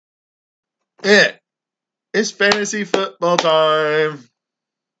It is fantasy football time.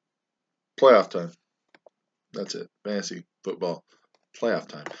 Playoff time. That's it. Fantasy football playoff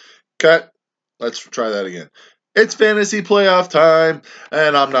time. Cut. Let's try that again. It's fantasy playoff time,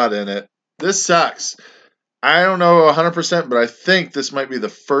 and I'm not in it. This sucks. I don't know 100%, but I think this might be the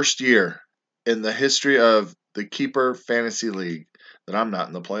first year in the history of the Keeper Fantasy League that I'm not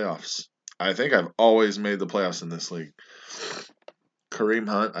in the playoffs. I think I've always made the playoffs in this league. Kareem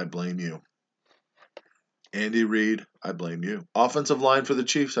Hunt, I blame you. Andy Reid, I blame you. Offensive line for the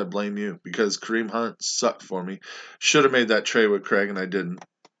Chiefs, I blame you because Kareem Hunt sucked for me. Should have made that trade with Craig and I didn't.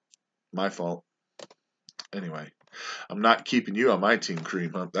 My fault. Anyway, I'm not keeping you on my team,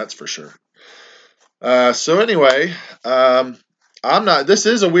 Kareem Hunt, that's for sure. So anyway, I'm not. This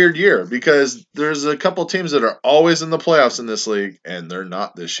is a weird year because there's a couple teams that are always in the playoffs in this league, and they're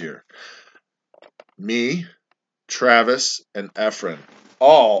not this year. Me, Travis, and Efren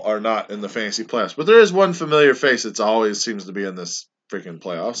all are not in the fantasy playoffs, but there is one familiar face that always seems to be in this freaking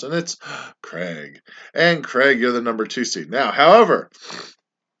playoffs, and it's Craig. And Craig, you're the number 2 seed now. However,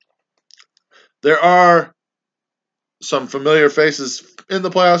 there are some familiar faces in the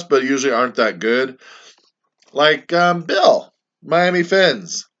playoffs, but usually aren't that good. Like Bill, Miami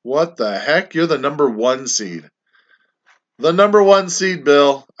Fins. What the heck? You're the number 1 seed. The number 1 seed,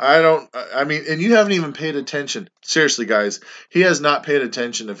 Bill. I mean, and you haven't even paid attention. Seriously, guys, he has not paid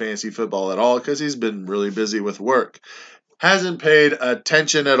attention to fantasy football at all because he's been really busy with work. Hasn't paid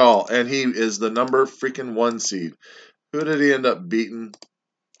attention at all, and he is the number freaking 1 seed. Who did he end up beating?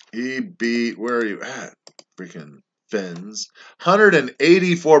 He beat, where are you at? Freaking Fins.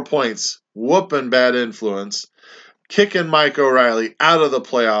 184 points. Whooping bad influence. Kicking Mike O'Reilly out of the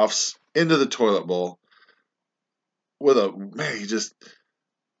playoffs into the toilet bowl.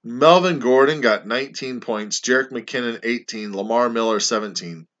 Melvin Gordon got 19 points, Jerick McKinnon 18, Lamar Miller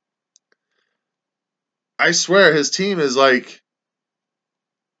 17. I swear his team is like,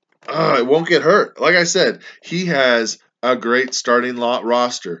 it won't get hurt. Like I said, he has a great starting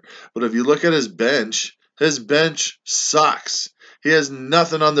roster, but if you look at his bench sucks. He has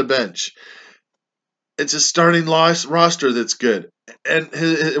nothing on the bench. It's a starting roster that's good, and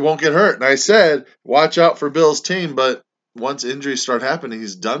it won't get hurt. And I said, watch out for Bill's team, but once injuries start happening,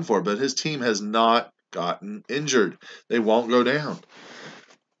 he's done for. But his team has not gotten injured. They won't go down.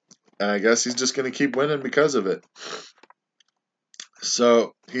 And I guess he's just going to keep winning because of it.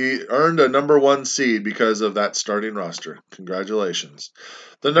 So he earned a number 1 seed because of that starting roster. Congratulations.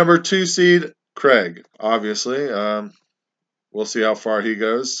 The number 2 seed, Craig, obviously. We'll see how far he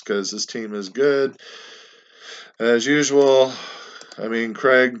goes because his team is good. As usual, I mean,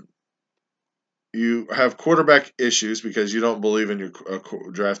 Craig, you have quarterback issues because you don't believe in your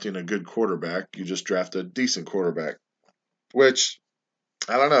drafting a good quarterback. You just draft a decent quarterback, which,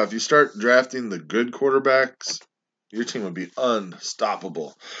 I don't know. If you start drafting the good quarterbacks, your team would be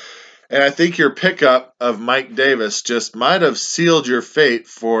unstoppable. And I think your pickup of Mike Davis just might have sealed your fate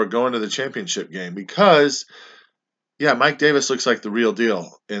for going to the championship game because, yeah, Mike Davis looks like the real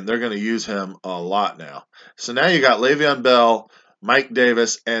deal, and they're going to use him a lot now. So now you got Le'Veon Bell, Mike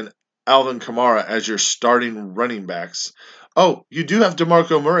Davis, and Alvin Kamara as your starting running backs. Oh, you do have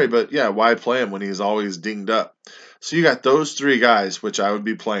DeMarco Murray, but yeah, why play him when he's always dinged up? So you got those 3 guys, which I would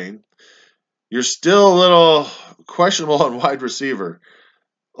be playing. You're still a little questionable on wide receiver,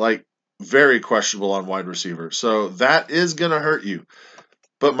 like very questionable on wide receiver. So that is going to hurt you.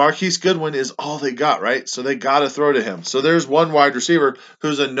 But Marquise Goodwin is all they got, right? So they got to throw to him. So there's one wide receiver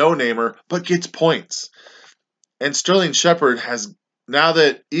who's a no-namer but gets points. And Sterling Shepard has, now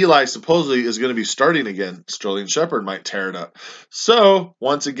that Eli supposedly is going to be starting again, Sterling Shepard might tear it up. So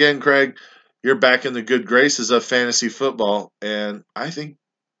once again, Craig, you're back in the good graces of fantasy football. And I think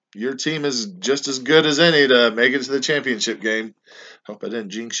your team is just as good as any to make it to the championship game. Hope I didn't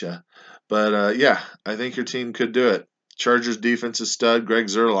jinx you. But, yeah, I think your team could do it. Chargers defense is stud. Greg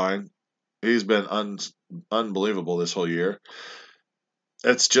Zuerlein, he's been unbelievable this whole year.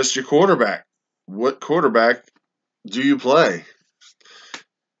 It's just your quarterback. What quarterback do you play?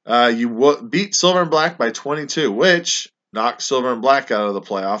 You beat Silver and Black by 22, which knocked Silver and Black out of the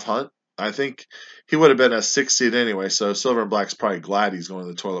playoff hunt. I think he would have been a 6 seed anyway, so Silver and Black's probably glad he's going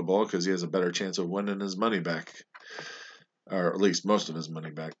to the toilet bowl because he has a better chance of winning his money back, or at least most of his money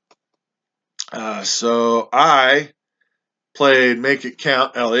back. So I played Make It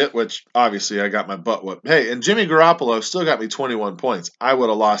Count Elliott, which obviously I got my butt whooped. Hey, and Jimmy Garoppolo still got me 21 points. I would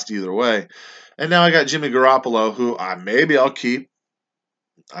have lost either way. And now I got Jimmy Garoppolo, who maybe I'll keep.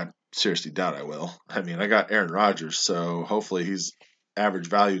 I seriously doubt I will. I mean, I got Aaron Rodgers, so hopefully his average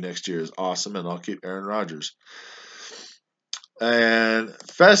value next year is awesome, and I'll keep Aaron Rodgers. And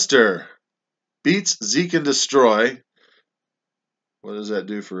Fester, beats Zeke and Destroy. What does that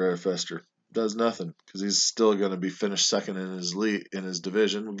do for Eric Fester? Does nothing because he's still going to be finished second in his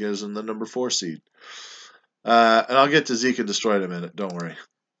division, gives him the number 4 seed. And I'll get to Zeke and Destroy in a minute. Don't worry.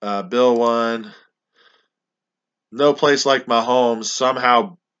 Bill won. No place like Mahomes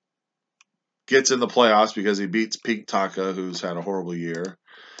somehow gets in the playoffs because he beats Pete Taka, who's had a horrible year.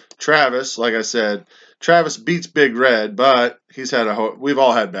 Travis, like I said, Travis beats Big Red, but we've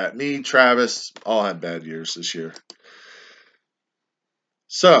all had bad. Me, Travis, all had bad years this year.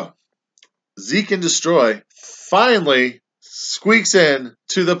 So, Zeke and Destroy finally squeaks in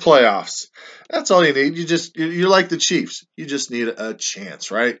to the playoffs. That's all you need. You're like the Chiefs. You just need a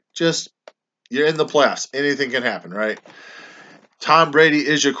chance, right? You're in the playoffs. Anything can happen, right? Tom Brady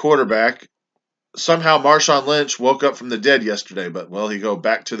is your quarterback. Somehow Marshawn Lynch woke up from the dead yesterday, but will he go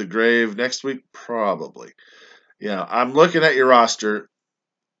back to the grave next week? Probably. Yeah, I'm looking at your roster,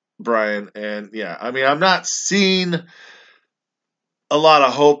 Brian, and yeah, I mean, I'm not seeing a lot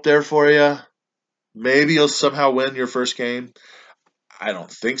of hope there for you. Maybe you'll somehow win your first game. I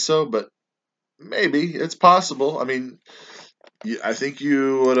don't think so, but maybe it's possible. I mean, I think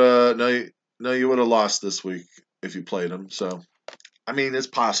you would you would have lost this week if you played them. So, I mean, it's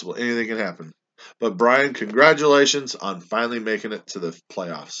possible. Anything can happen. But Brian, congratulations on finally making it to the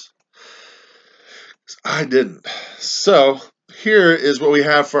playoffs. I didn't. So, here is what we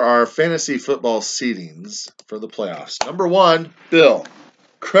have for our fantasy football seedings for the playoffs. Number 1, Bill.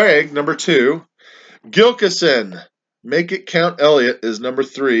 Craig, number 2. Gilkison, Make It Count Elliott is number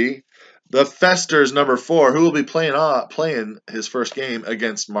 3. The Festers, number 4, who will be playing his first game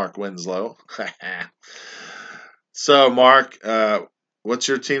against Mark Winslow. So, Mark, what's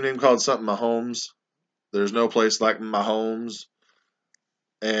your team name called? Something Mahomes. There's no place like Mahomes.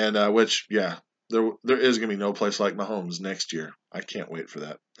 And there is going to be no place like Mahomes next year. I can't wait for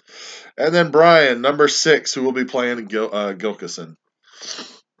that. And then Brian, number 6, who will be playing Gilkison.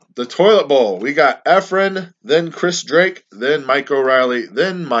 The Toilet Bowl. We got Efren, then Chris Drake, then Mike O'Reilly,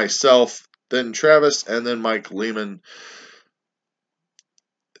 then myself, then Travis, and then Mike Lehman,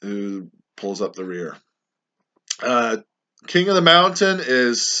 who pulls up the rear. King of the Mountain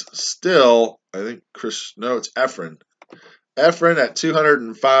is still, I think it's Efren. Efren at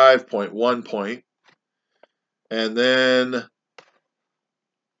 205.1 point. And then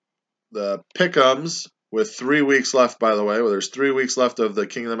the Pick'ems with 3 weeks left, by the way. Well, there's 3 weeks left of the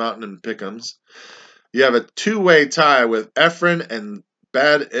King of the Mountain and Pick'ems. You have a 2-way tie with Efren and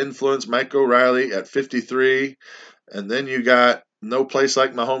Bad Influence Mike O'Reilly at 53. And then you got No Place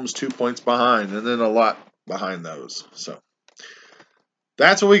Like Mahomes 2 points behind. And then a lot behind those. So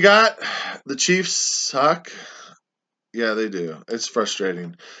that's what we got. The Chiefs suck. Yeah, they do. It's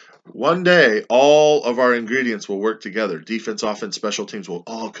frustrating. One day, all of our ingredients will work together. Defense, offense, special teams will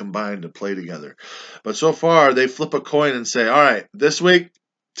all combine to play together. But so far, they flip a coin and say, all right, this week,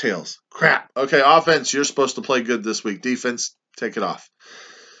 tails. Crap. Okay, offense, you're supposed to play good this week. Defense, take it off.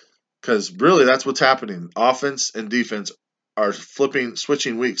 Because really, that's what's happening. Offense and defense are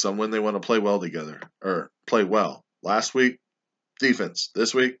switching weeks on when they want to play well together, or play well. Last week, defense.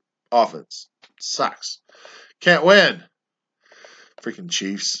 This week, offense. Sucks. Can't win. Freaking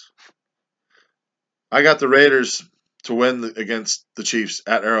Chiefs. I got the Raiders to win against the Chiefs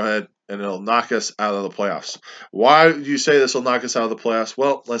at Arrowhead, and it'll knock us out of the playoffs. Why do you say this will knock us out of the playoffs?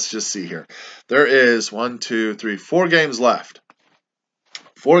 Well, let's just see here. There is 4 games left.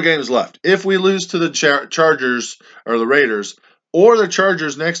 4 games left. If we lose to the Chargers or the Raiders or the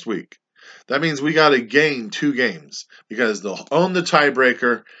Chargers next week, that means we got to gain 2 games because they'll own the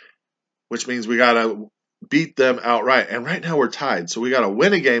tiebreaker, which means we got to beat them outright. And right now we're tied, so we got to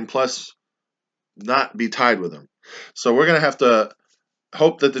win a game plus not be tied with them. So we're going to have to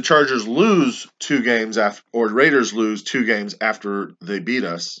hope that the Chargers lose 2 games or Raiders lose 2 games after they beat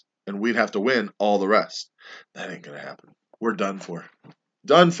us, and we'd have to win all the rest. That ain't going to happen. We're done for.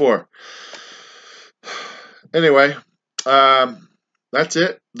 Done for. Anyway, that's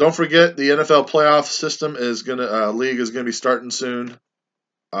it. Don't forget the NFL playoff system league is going to be starting soon,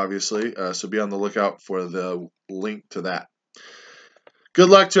 obviously. So be on the lookout for the link to that. Good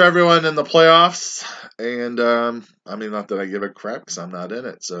luck to everyone in the playoffs. And, I mean, not that I give a crap because I'm not in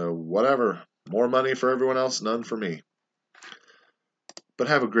it. So, whatever. More money for everyone else, none for me. But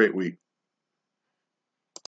have a great week.